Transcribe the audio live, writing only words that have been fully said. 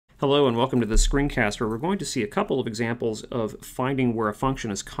Hello and welcome to this screencast where we're going to see a couple of examples of finding where a function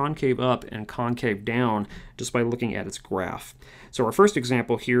is concave up and concave down just by looking at its graph. So our first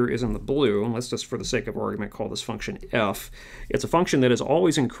example here is in the blue, and let's just for the sake of argument call this function f. It's a function that is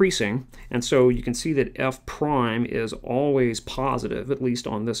always increasing, and so you can see that f prime is always positive, at least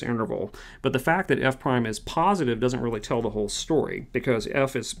on this interval. But the fact that f prime is positive doesn't really tell the whole story, because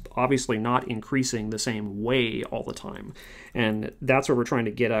f is obviously not increasing the same way all the time. And that's what we're trying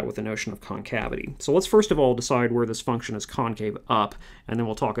to get at with the notion of concavity. So let's first of all decide where this function is concave up, and then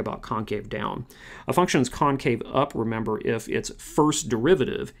we'll talk about concave down. A function is concave up, remember, if its first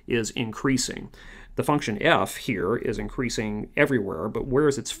derivative is increasing. The function f here is increasing everywhere, but where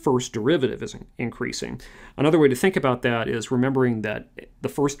is its first derivative is increasing. Another way to think about that is remembering that the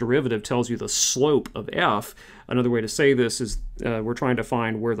first derivative tells you the slope of f. Another way to say this is we're trying to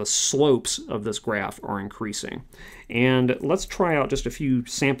find where the slopes of this graph are increasing. And let's try out just a few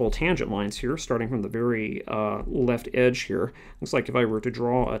sample tangent lines here, starting from the very left edge here. Looks like if I were to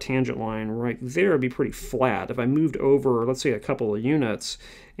draw a tangent line right there, it'd be pretty flat. If I moved over, let's say, a couple of units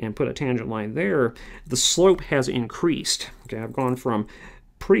and put a tangent line there, the slope has increased. Okay, I've gone from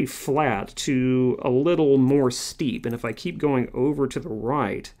pretty flat to a little more steep, and if I keep going over to the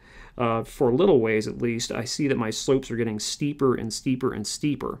right, for a little ways at least, I see that my slopes are getting steeper and steeper and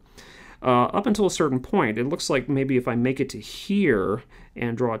steeper. Up until a certain point, it looks like maybe if I make it to here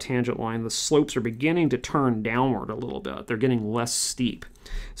and draw a tangent line, the slopes are beginning to turn downward a little bit. They're getting less steep.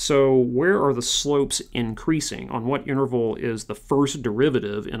 So where are the slopes increasing? On what interval is the first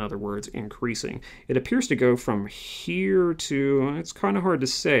derivative, in other words, increasing? It appears to go from here to, it's kind of hard to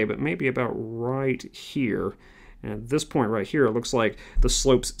say, but maybe about right here. And at this point right here, it looks like the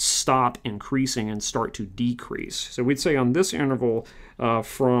slopes stop increasing and start to decrease. So we'd say on this interval,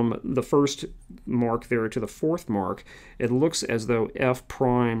 from the first mark there to the fourth mark, it looks as though f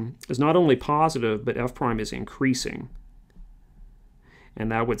prime is not only positive, but f prime is increasing.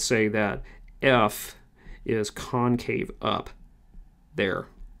 And that would say that f is concave up there.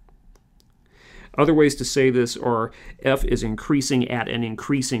 Other ways to say this are f is increasing at an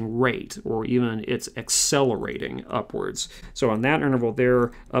increasing rate, or even it's accelerating upwards. So on that interval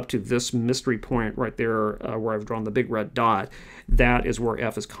there, up to this mystery point right there where I've drawn the big red dot, that is where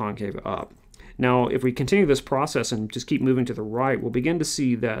f is concave up. Now, if we continue this process and just keep moving to the right, we'll begin to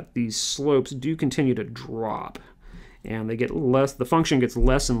see that these slopes do continue to drop. And they get less, the function gets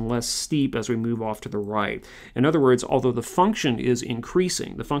less and less steep as we move off to the right. In other words, although the function is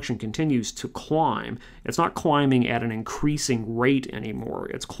increasing, the function continues to climb, it's not climbing at an increasing rate anymore.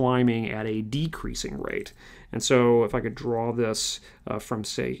 It's climbing at a decreasing rate. And so if I could draw this from,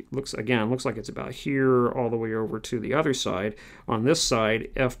 say, looks like it's about here all the way over to the other side. On this side,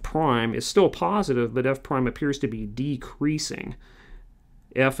 f prime is still positive, but f prime appears to be decreasing.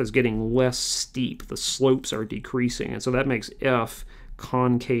 F is getting less steep. The slopes are decreasing, and so that makes f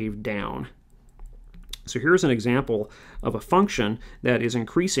concave down. So here's an example of a function that is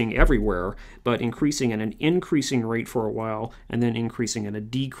increasing everywhere, but increasing at an increasing rate for a while, and then increasing at a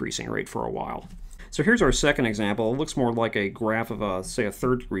decreasing rate for a while. So here's our second example. It looks more like a graph of, say, a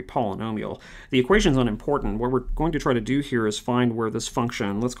third-degree polynomial. The equation's unimportant. What we're going to try to do here is find where this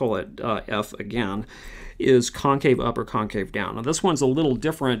function, let's call it f again, is concave up or concave down. Now this one's a little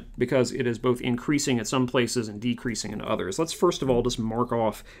different because it is both increasing at some places and decreasing in others. Let's first of all just mark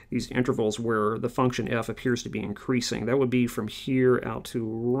off these intervals where the function f appears to be increasing. That would be from here out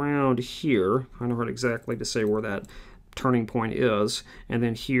to around here. Kind of hard exactly to say where that turning point is, and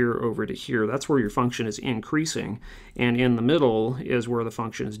then here over to here. That's where your function is increasing, and in the middle is where the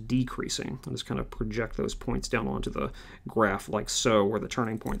function is decreasing. I'll just kind of project those points down onto the graph like so, where the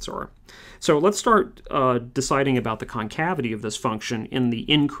turning points are. So let's start deciding about the concavity of this function in the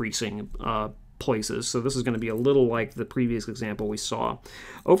increasing places. So this is going to be a little like the previous example we saw.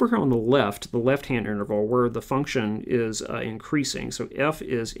 Over here on the left-hand interval, where the function is increasing, so f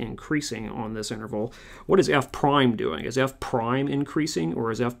is increasing on this interval, what is f prime doing? Is f prime increasing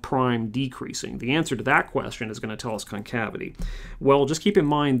or is f prime decreasing? The answer to that question is going to tell us concavity. Well, just keep in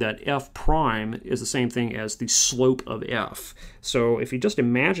mind that f prime is the same thing as the slope of f. So if you just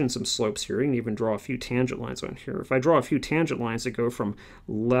imagine some slopes here, you can even draw a few tangent lines on here. If I draw a few tangent lines that go from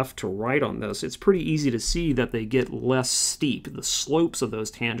left to right on this, it's pretty easy to see that they get less steep. The slopes of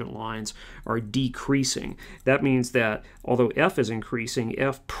those tangent lines are decreasing. That means that although f is increasing,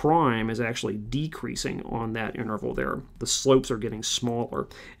 f prime is actually decreasing on that interval there. The slopes are getting smaller,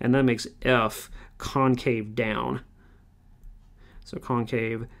 and that makes f concave down. So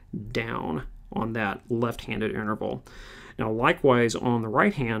concave down on that left-handed interval. Now likewise on the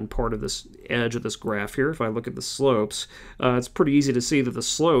right-hand part of this edge of this graph here, if I look at the slopes, it's pretty easy to see that the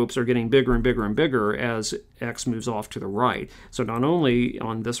slopes are getting bigger and bigger and bigger as x moves off to the right. So not only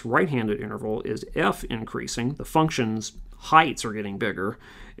on this right-handed interval is f increasing, the function's heights are getting bigger,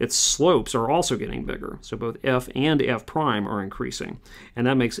 its slopes are also getting bigger. So both f and f prime are increasing. And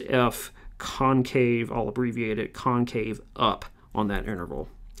that makes f concave, I'll abbreviate it, concave up on that interval.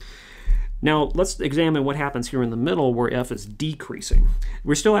 Now let's examine what happens here in the middle where f is decreasing.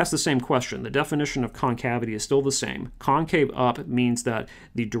 We're still asked the same question. The definition of concavity is still the same. Concave up means that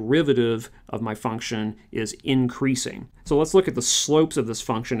the derivative of my function is increasing. So let's look at the slopes of this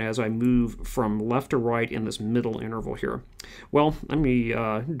function as I move from left to right in this middle interval here. Well, let me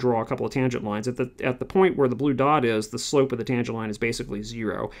draw a couple of tangent lines. At the point where the blue dot is, the slope of the tangent line is basically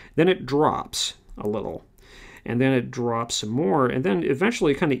 0. Then it drops a little. And then it drops some more, and then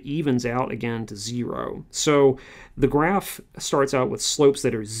eventually it kind of evens out again to 0. So the graph starts out with slopes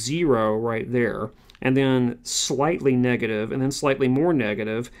that are 0 right there, and then slightly negative, and then slightly more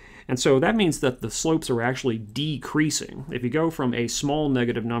negative. And so that means that the slopes are actually decreasing. If you go from a small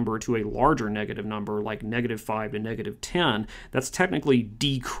negative number to a larger negative number, like -5 to -10, that's technically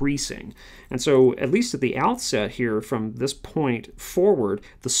decreasing. And so at least at the outset here, from this point forward,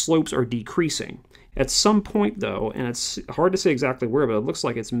 the slopes are decreasing. At some point, though, and it's hard to say exactly where, but it looks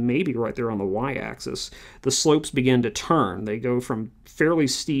like it's maybe right there on the y-axis, the slopes begin to turn. They go from fairly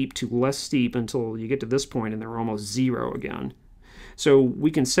steep to less steep until you get to this point and they're almost 0 again. So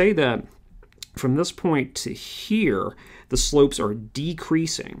we can say that from this point to here, the slopes are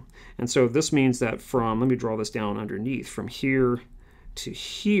decreasing. And so this means that from, let me draw this down underneath, from here to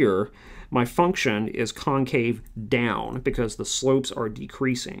here, my function is concave down because the slopes are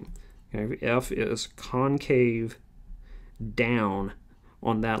decreasing. Okay, f is concave down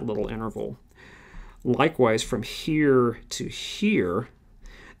on that little interval. Likewise, from here to here,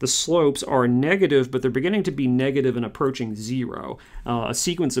 the slopes are negative, but they're beginning to be negative and approaching 0. A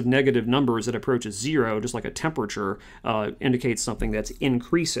sequence of negative numbers that approaches 0, just like a temperature, indicates something that's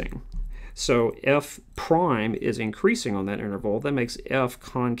increasing. So f prime is increasing on that interval. That makes f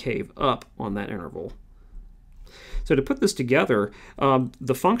concave up on that interval. So to put this together,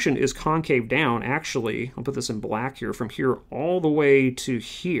 the function is concave down, actually, I'll put this in black here, from here all the way to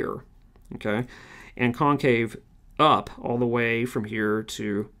here, okay? And concave up all the way from here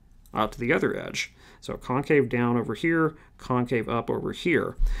to out to the other edge. So concave down over here, concave up over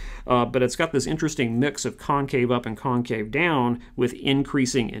here. But it's got this interesting mix of concave up and concave down with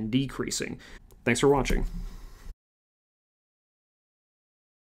increasing and decreasing. Thanks for watching.